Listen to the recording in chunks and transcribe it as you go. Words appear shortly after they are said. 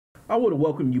I want to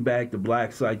welcome you back to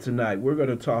Black Site tonight. We're going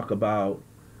to talk about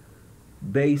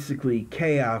basically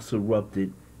chaos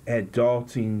erupted at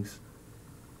Dolton's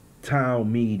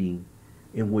town meeting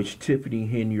in which Tiffany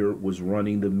Henyard was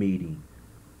running the meeting.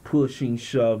 Pushing,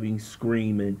 shoving,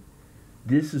 screaming.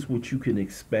 This is what you can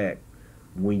expect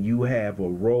when you have a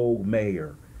rogue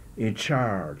mayor in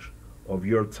charge of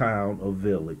your town or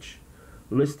village.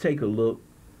 Let's take a look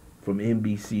from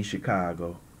NBC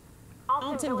Chicago.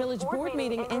 Dolton Village board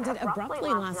meeting ended abruptly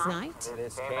last night.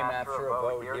 This came after a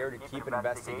vote here to keep an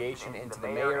investigation into the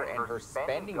mayor and her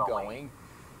spending going.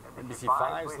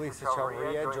 NBC5's Lisa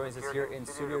Chavarria joins us here in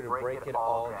studio to break it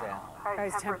all down.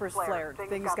 Guys, tempers flared.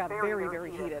 Things got very,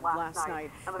 very heated last night.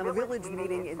 And the village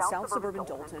meeting in South Suburban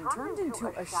Dolton turned into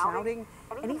a shouting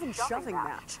and even shoving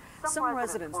match. Some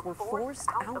residents were forced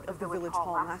out of the village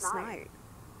hall last night.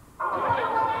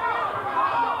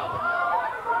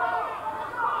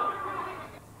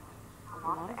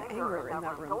 A lot of anger in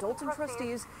that room. Dolton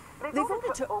trustees, they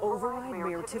voted to override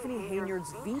Mayor Tiffany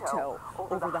Henyard's veto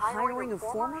over the hiring of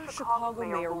former Chicago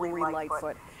Mayor Lori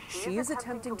Lightfoot. She is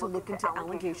attempting to look into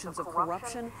allegations of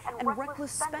corruption and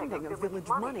reckless spending of village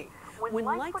money. When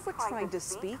Lightfoot tried to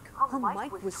speak, her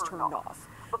mic was turned off.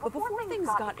 But before things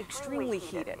got extremely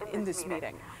heated in this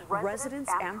meeting,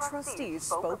 residents and trustees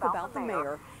spoke about the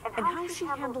mayor and how she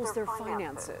handles their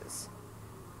finances.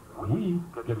 We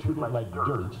get treated like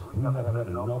dirt. We have had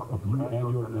enough of you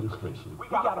and your administration. We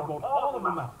got to vote all of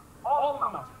them out. All of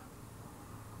them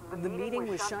out. The meeting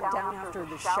was shut down after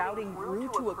the shouting grew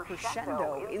to a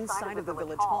crescendo inside of the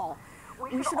village hall.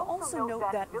 We should also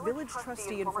note that village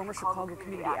trustee and former Chicago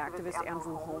community activist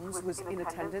Andrew Holmes was in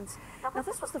attendance. Now,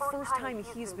 this was the first time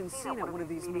he's been seen at one of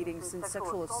these meetings since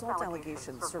sexual assault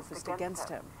allegations surfaced against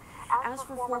him. As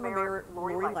for former Mayor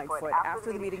Lori Lightfoot,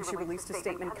 after the meeting she released a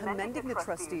statement commending the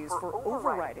trustees for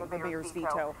overriding the mayor's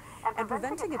veto and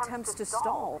preventing attempts to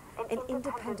stall an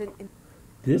independent...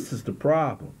 This is the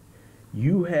problem.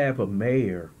 You have a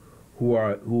mayor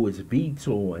who is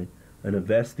vetoing an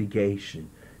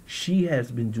investigation. She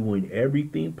has been doing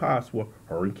everything possible,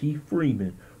 her and Keith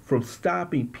Freeman, from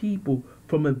stopping people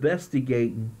from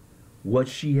investigating what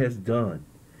she has done.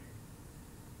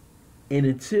 And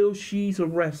until she's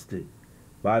arrested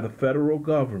by the federal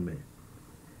government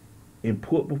and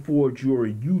put before a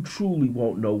jury, you truly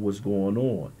won't know what's going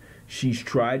on. She's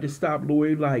tried to stop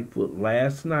Lori Lightfoot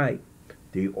last night.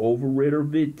 They overrid her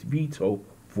veto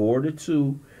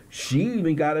 4-2. She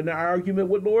even got in an argument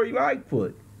with Lori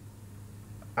Lightfoot.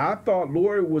 I thought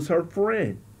Lori was her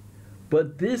friend.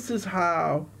 But this is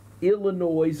how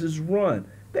Illinois is run.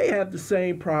 They have the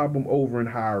same problem over in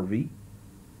Harvey.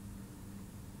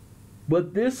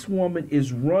 But this woman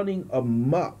is running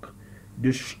amok,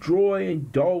 destroying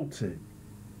Dolton.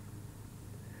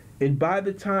 And by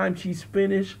the time she's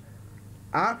finished,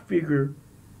 I figure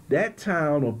that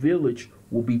town or village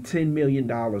will be $10 million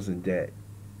in debt.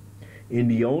 And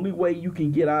the only way you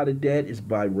can get out of debt is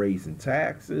by raising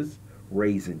taxes,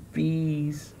 raising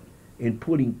fees, and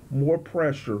putting more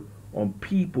pressure on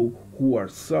people who are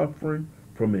suffering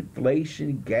from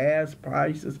inflation, gas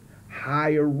prices,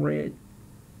 higher rent,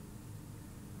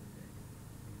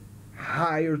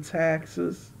 higher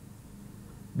taxes.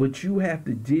 But you have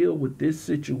to deal with this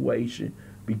situation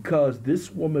because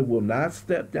this woman will not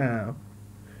step down.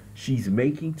 She's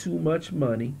making too much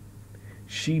money.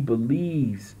 She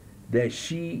believes that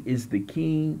she is the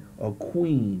king or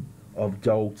queen of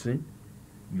Dolton.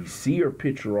 You see her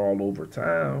picture all over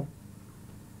town.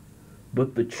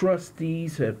 But the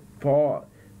trustees have fought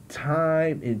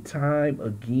time and time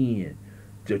again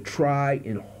to try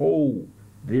and hold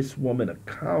this woman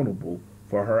accountable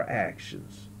for her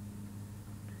actions.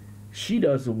 She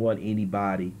doesn't want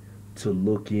anybody to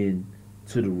look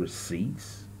into the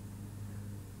receipts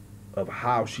of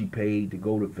how she paid to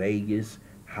go to Vegas,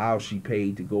 how she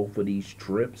paid to go for these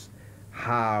trips,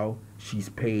 how she's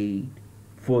paid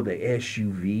for the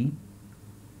SUV,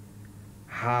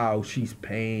 how she's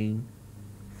paying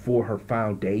for her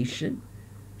foundation.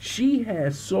 She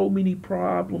has so many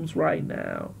problems right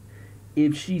now.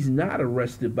 If she's not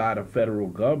arrested by the federal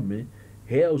government,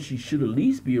 hell, she should at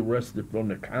least be arrested from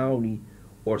the county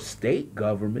or state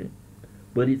government.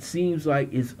 But it seems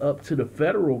like it's up to the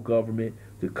federal government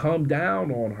to come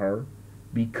down on her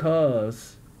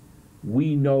because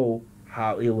we know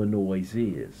how Illinois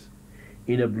is.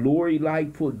 And if Lori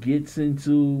Lightfoot gets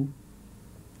into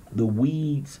the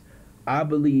weeds, I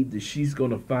believe that she's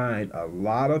going to find a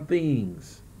lot of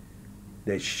things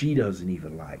that she doesn't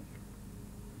even like.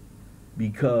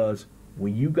 Because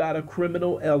when you got a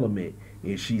criminal element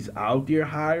and she's out there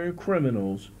hiring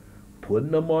criminals,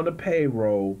 putting them on the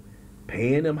payroll,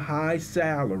 paying them high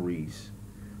salaries,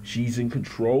 She's in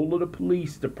control of the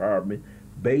police department,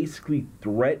 basically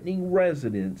threatening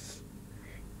residents,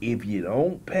 if you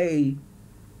don't pay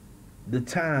the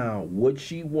town what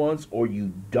she wants, or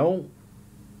you don't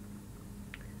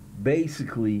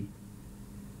basically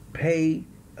pay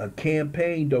a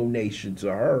campaign donation to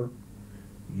her,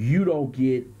 you don't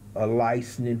get a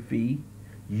licensing fee.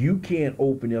 You can't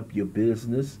open up your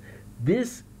business.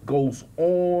 This goes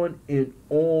on and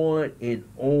on and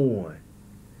on.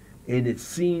 And it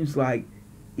seems like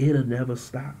it'll never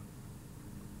stop.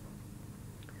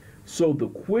 So the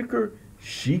quicker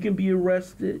she can be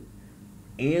arrested,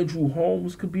 Andrew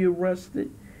Holmes could be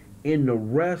arrested, and the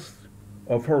rest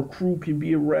of her crew can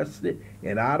be arrested,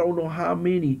 and I don't know how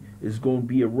many is going to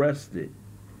be arrested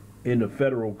in the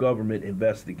federal government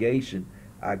investigation.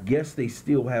 I guess they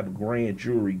still have a grand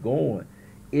jury going.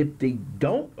 If they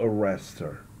don't arrest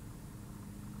her,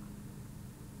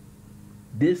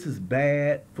 this is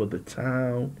bad for the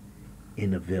town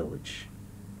and the village.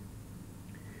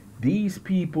 These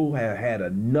people have had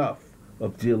enough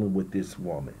of dealing with this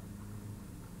woman.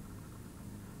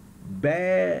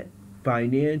 Bad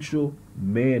financial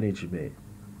management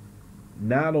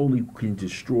not only can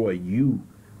destroy you,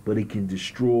 but it can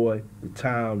destroy the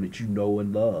town that you know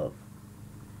and love.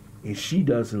 And she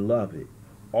doesn't love it.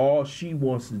 All she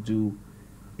wants to do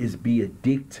is be a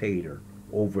dictator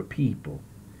over people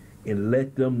and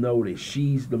let them know that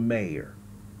she's the mayor.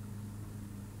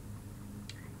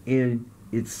 And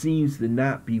it seems to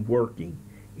not be working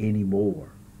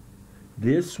anymore.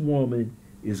 This woman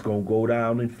is going to go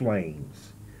down in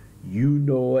flames. You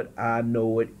know it, I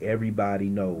know it, everybody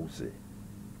knows it.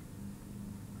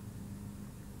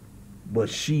 But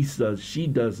she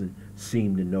doesn't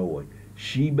seem to know it.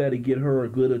 She better get her a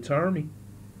good attorney.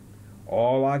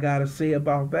 All I got to say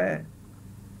about that.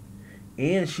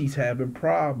 And she's having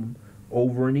problems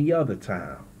over in the other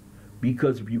town.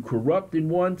 Because if you corrupt in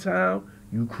one town,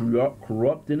 you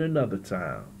corrupt in another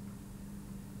town.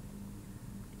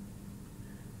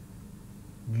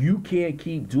 You can't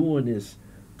keep doing this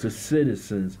to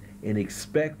citizens and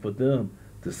expect for them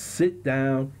to sit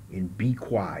down and be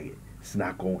quiet. It's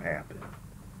not going to happen.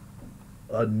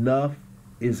 Enough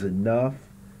is enough.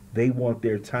 They want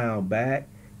their town back,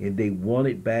 and they want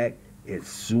it back as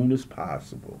soon as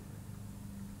possible.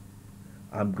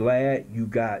 I'm glad you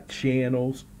got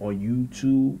channels on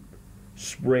YouTube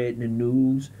spreading the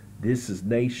news. This is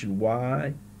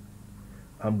nationwide.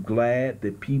 I'm glad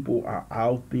that people are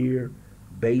out there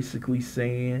basically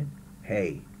saying,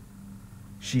 hey,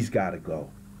 she's got to go.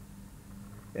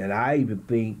 And I even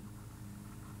think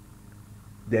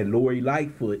that Lori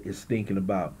Lightfoot is thinking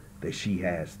about that she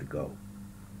has to go.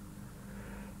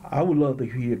 I would love to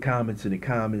hear your comments in the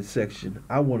comment section.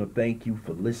 I want to thank you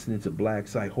for listening to Black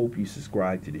Site. Hope you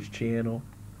subscribe to this channel.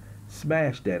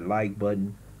 Smash that like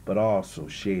button, but also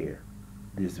share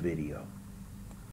this video.